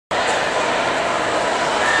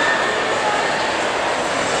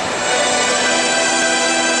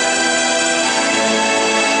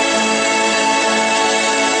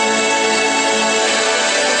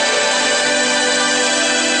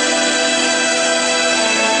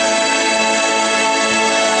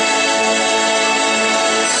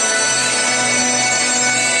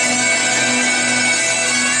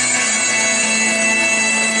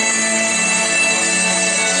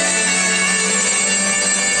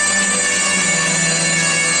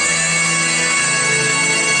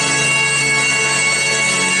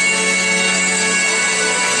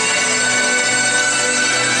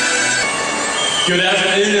Good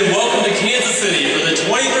afternoon and welcome to Kansas City for the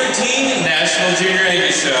 2013 National Junior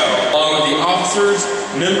Angus Show. Along with the officers,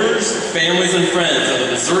 members, families, and friends of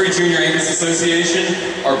the Missouri Junior Angus Association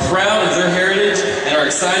are proud of their heritage and are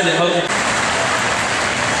excited to help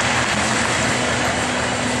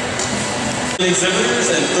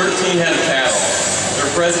exhibitors and 13 head of cattle.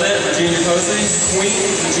 Their president, Virginia Posey, Queen,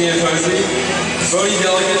 Virginia Posey, voting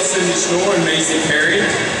delegates, Cindy Schnorr and Macy Perry,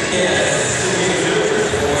 and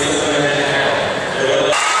exhibitors, 27 head of cattle.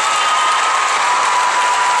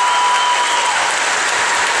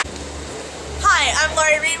 I'm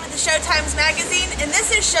Laurie Reid with the Showtimes magazine, and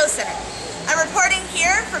this is Show Center. I'm reporting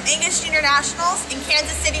here from Angus Junior Nationals in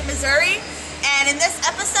Kansas City, Missouri, and in this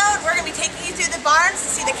episode we're going to be taking you through the barns to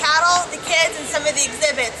see the cattle, the kids, and some of the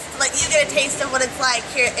exhibits to let you get a taste of what it's like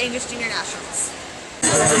here at Angus Junior Nationals.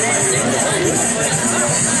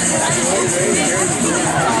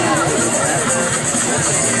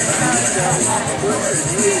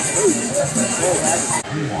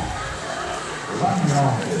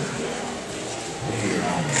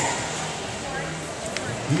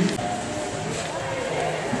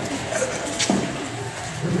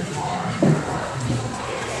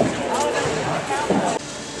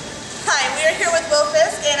 Hi, we are here with Will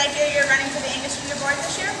Fiske, and I hear you're running for the Angus Junior Board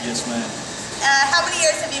this year? Yes, ma'am. How many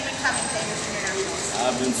years have you been coming to Angus Junior Nationals?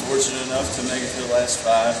 I've been fortunate enough to make it to the last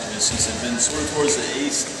 5, and since I've been sort of towards the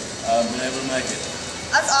east, I've been able to make it.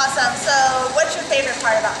 That's awesome. So what's your favorite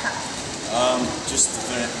part about coming? Just the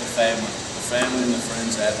family and the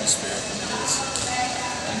friends atmosphere,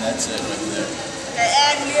 and that's it right there. Okay,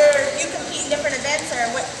 and you compete in different events, or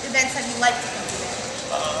what events have you liked to compete in?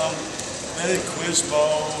 Been at quiz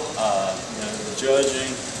bowl, the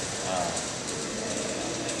judging,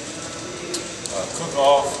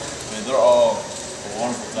 cook-off. I mean, they're all a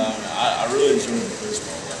wonderful time. I really enjoy the quiz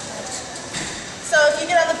bowl. So if you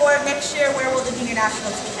get on the board next year, where will the Junior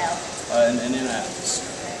Nationals be held? In Indianapolis.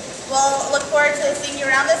 Well, look forward to seeing you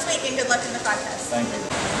around this week, and good luck in the contest. Thank you.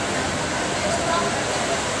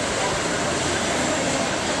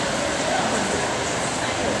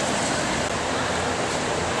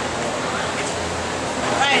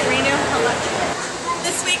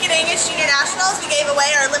 This week at Angus Junior Nationals, we gave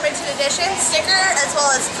away our limited edition sticker, as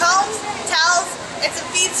well as combs, towels, and some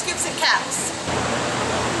feed scoops and caps.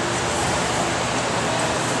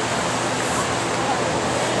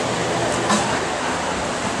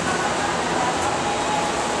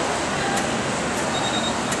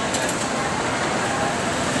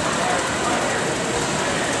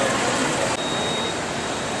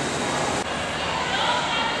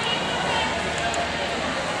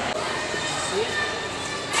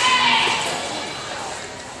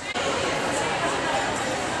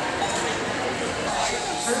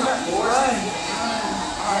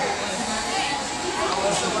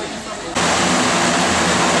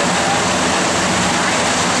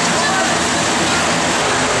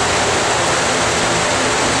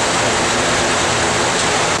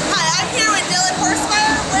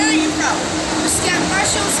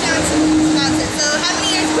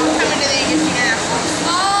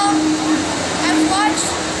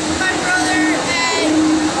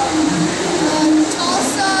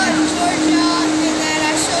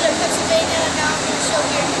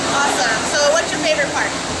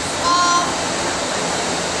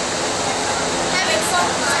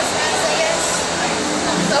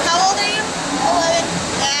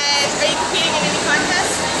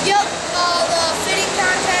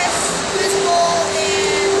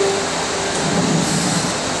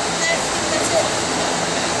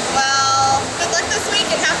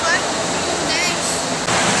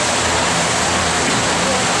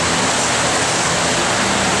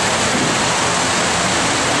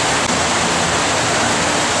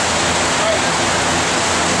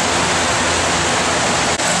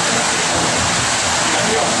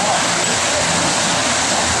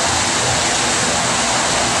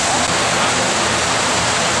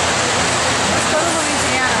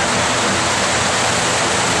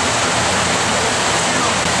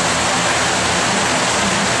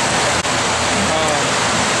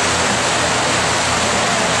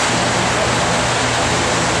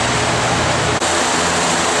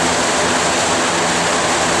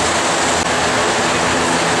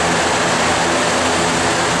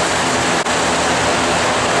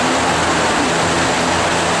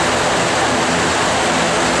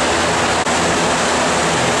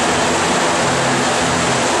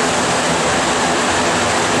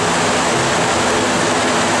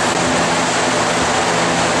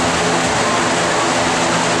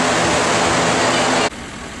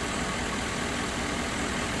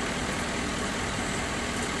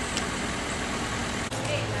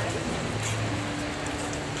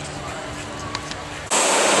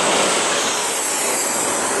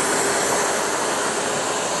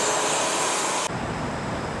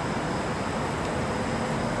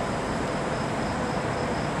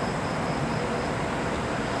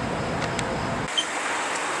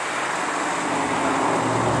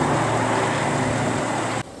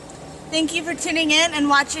 Thank you for tuning in and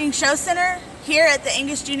watching Show Center here at the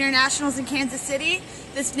Angus Junior Nationals in Kansas City.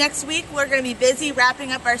 This next week we're going to be busy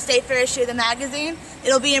wrapping up our State Fair issue of the magazine.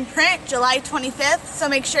 It'll be in print July 25th, so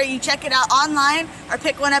make sure you check it out online or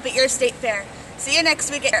pick one up at your state fair. See you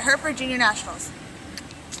next week at Hereford Junior Nationals.